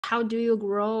how do you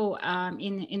grow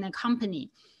in a company.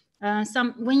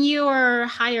 When you are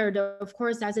hired, of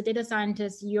course, as a data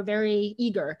scientist, you're very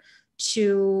eager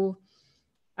to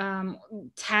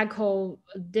tackle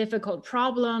a difficult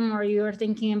problem, or you're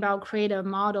thinking about create a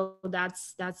model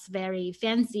that's very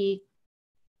fancy.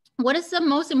 What is the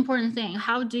most important thing?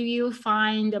 How do you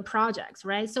find the projects,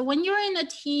 right? So when you're in a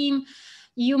team,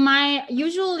 you might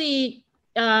usually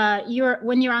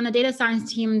when you're on the data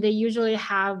science team, they usually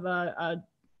have a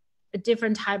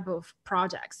different type of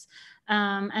projects.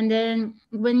 And then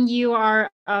when you are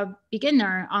a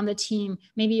beginner on the team,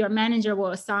 maybe your manager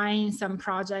will assign some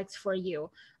projects for you.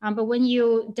 But when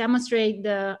you demonstrate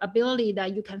the ability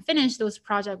that you can finish those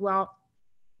projects well,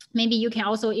 maybe you can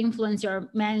also influence your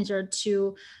manager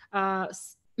to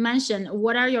mention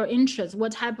what are your interests,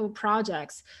 what type of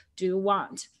projects do you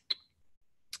want.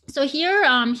 So here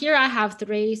I have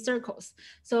 3 circles.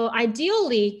 So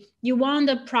ideally, you want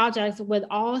the projects with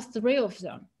all 3 of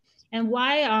them. And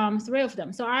why 3 of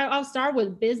them? So I'll start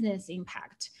with business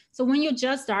impact. So when you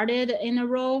just started in a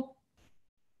role,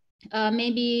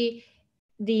 maybe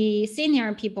the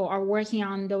senior people are working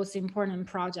on those important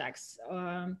projects.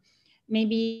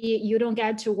 Maybe you don't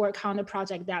get to work on the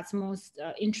project that's most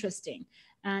interesting.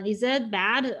 And is that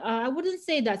bad? I wouldn't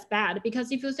say that's bad,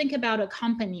 because if you think about a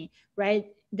company, right,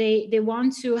 they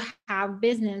want to have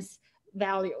business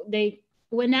value.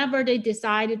 Whenever they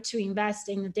decided to invest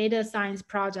in a data science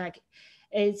project,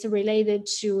 it's related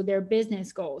to their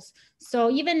business goals. So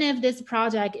even if this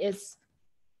project is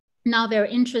not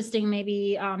very interesting,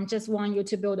 maybe just want you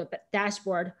to build a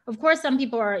dashboard. Of course, some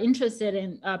people are interested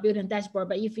in building a dashboard,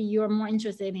 but if you're more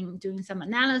interested in doing some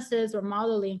analysis or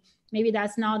modeling, maybe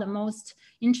that's not the most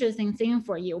interesting thing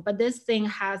for you. But this thing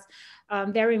has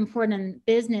very important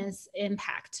business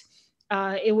impact.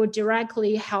 It would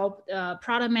directly help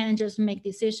product managers make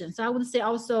decisions. So I would say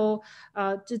also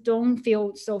just don't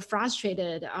feel so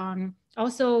frustrated.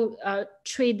 Also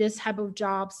treat this type of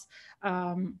jobs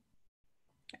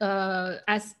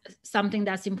as something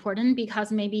that's important,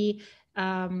 because maybe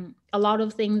a lot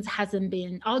of things hasn't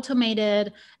been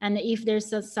automated, and if there's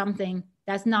something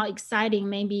that's not exciting,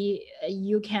 maybe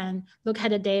you can look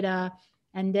at the data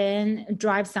and then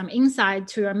drive some insight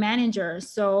to your manager.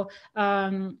 So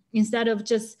instead of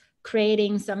just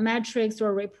creating some metrics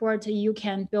or report, you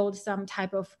can build some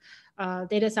type of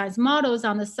data science models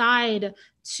on the side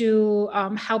to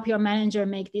help your manager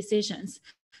make decisions.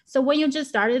 So when you just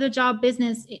started a job,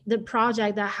 the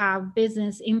project that have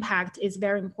business impact is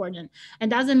very important.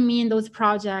 And doesn't mean those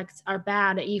projects are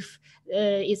bad if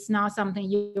it's not something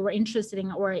you were interested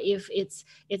in, or if it's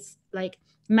like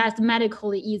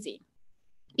mathematically easy.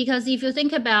 Because if you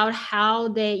think about how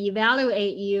they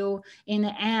evaluate you in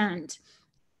the end,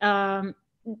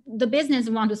 the business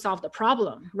want to solve the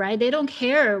problem, right? They don't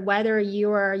care whether you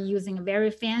are using a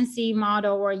very fancy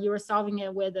model or you are solving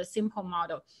it with a simple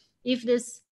model. If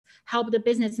this help the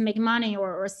business make money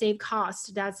or save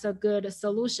cost, that's a good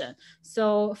solution.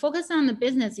 So focus on the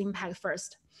business impact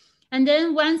first. And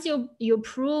then once you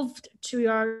proved to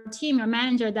your team, your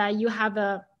manager, that you have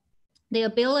the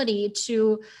ability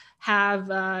to have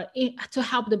to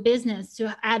help the business,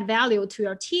 to add value to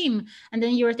your team, and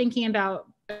then you're thinking about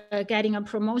getting a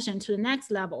promotion to the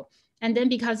next level. And then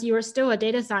because you're still a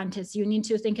data scientist, you need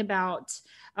to think about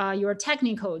your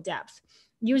technical depth.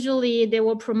 Usually they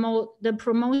will promote the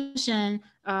promotion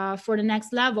for the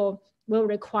next level will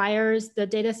requires the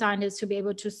data scientist to be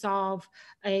able to solve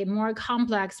a more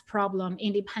complex problem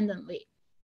independently.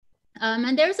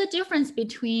 And there's a difference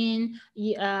between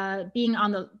being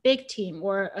on a big team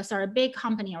or big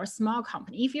company or small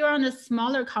company. If you're on a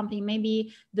smaller company,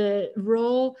 maybe the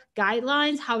role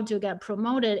guidelines, how to get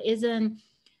promoted, isn't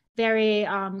very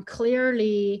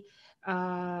clearly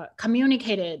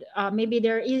communicated. Maybe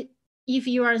if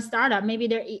you are a startup, maybe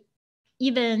the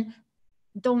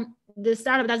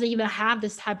startup doesn't even have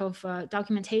this type of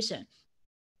documentation.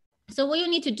 So what you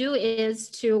need to do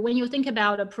is when you think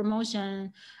about a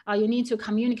promotion, you need to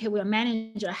communicate with your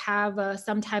manager, have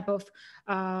some type of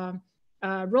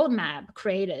roadmap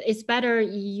created. It's better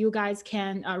you guys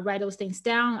can write those things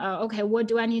down. Okay, what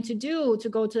do I need to do to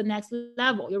go to the next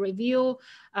level? You review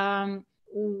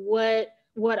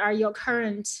what are your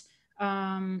current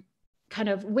kind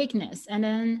of weakness, and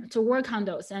then to work on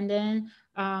those, and then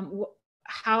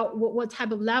what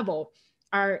type of level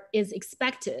is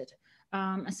expected.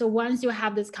 So once you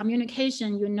have this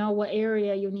communication, you know what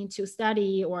area you need to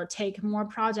study or take more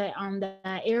project on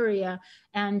that area.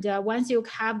 And once you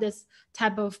have this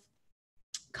type of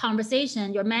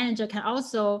conversation, your manager can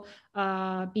also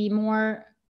be more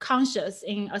conscious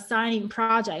in assigning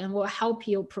project and will help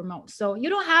you promote. So you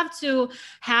don't have to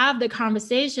have the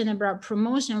conversation about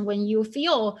promotion when you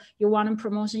feel you want a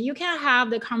promotion. You can have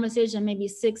the conversation maybe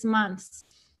 6 months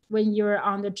when you're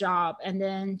on the job, and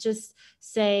then just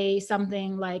say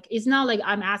something like, it's not like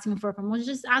I'm asking for a promotion,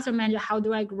 just ask your manager, how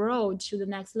do I grow to the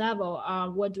next level?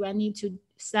 What do I need to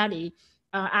study?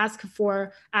 Ask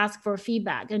for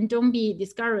feedback, and don't be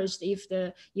discouraged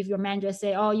if your manager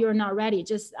say, oh, you're not ready.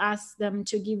 Just ask them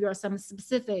to give you some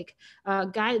specific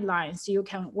guidelines so you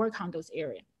can work on those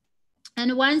areas.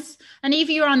 And if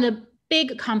you're on the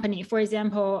big company, for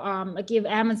example, I give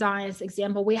Amazon as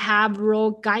example, we have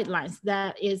role guidelines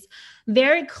that is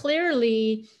very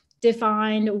clearly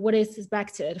defined what is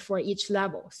expected for each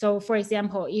level. So for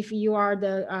example, if you are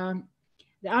the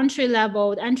entry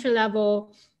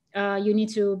level, you need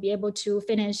to be able to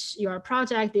finish your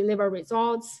project, deliver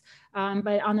results.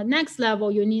 But on the next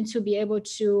level, you need to be able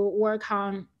to work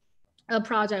on a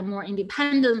project more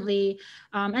independently.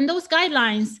 And those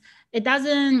guidelines, it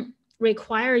doesn't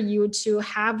require you to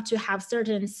have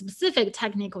certain specific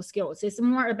technical skills. It's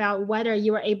more about whether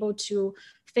you are able to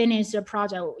finish the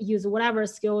project, use whatever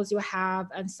skills you have,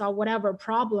 and solve whatever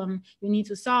problem you need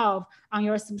to solve on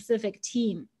your specific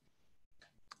team.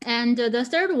 And the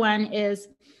third one is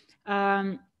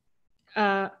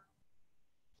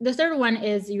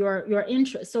your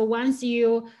interest. So once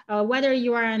you, whether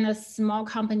you are in a small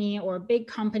company or a big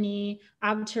company,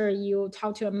 after you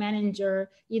talk to a manager,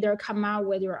 either come out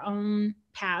with your own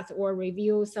path or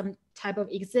review some type of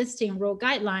existing role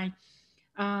guideline,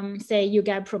 say you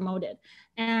get promoted.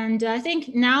 And I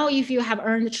think now if you have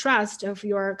earned the trust of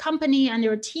your company and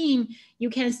your team, you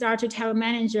can start to tell a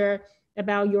manager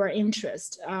about your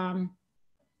interest.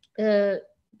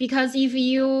 Because if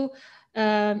you,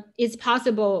 it's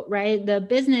possible, right?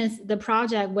 The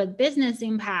project with business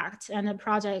impact and the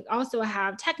project also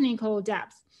have technical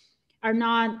depth are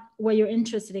not what you're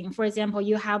interested in. For example,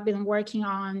 you have been working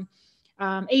on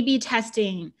A/B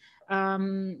testing,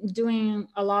 doing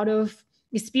a lot of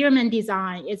experiment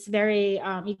design. It's very,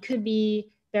 it could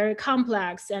be very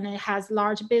complex and it has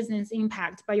large business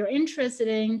impact, but you're interested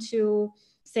in to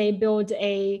say build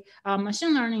a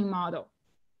machine learning model.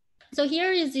 So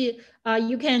here is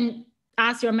you can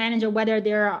ask your manager whether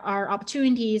there are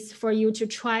opportunities for you to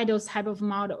try those type of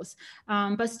models.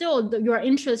 But still, your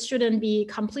interest shouldn't be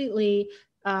completely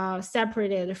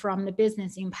separated from the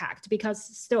business impact, because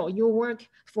still you work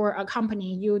for a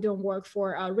company, you don't work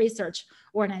for a research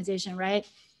organization, right?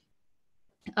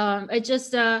 It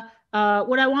just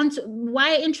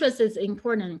why interest is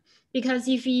important, because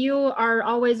if you are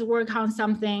always work on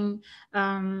something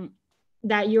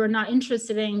that you're not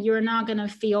interested in, you're not going to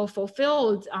feel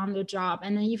fulfilled on the job.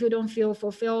 And then if you don't feel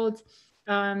fulfilled,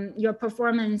 your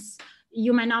performance,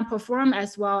 you might not perform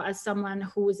as well as someone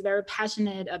who is very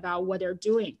passionate about what they're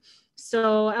doing.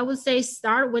 So I would say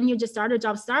when you just start a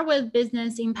job, start with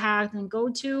business impact and go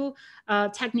to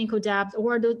technical depth,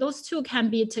 or those two can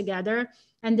be together.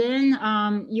 And then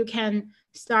you can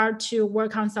start to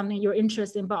work on something you're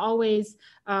interested in, but always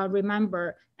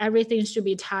remember everything should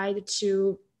be tied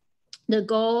to the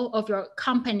goal of your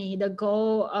company, the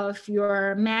goal of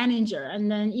your manager. And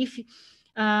then if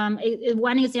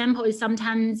one example is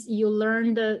sometimes you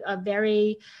learned a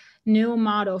very new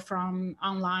model from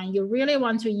online, you really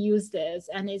want to use this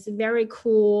and it's very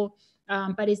cool,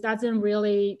 but it doesn't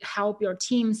really help your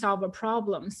team solve a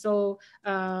problem. So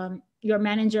your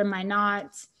manager might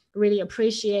not really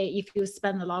appreciate if you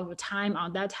spend a lot of time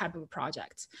on that type of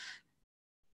project.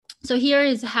 So here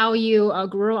is how you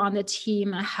grow on the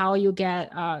team and how you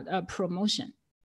get a promotion.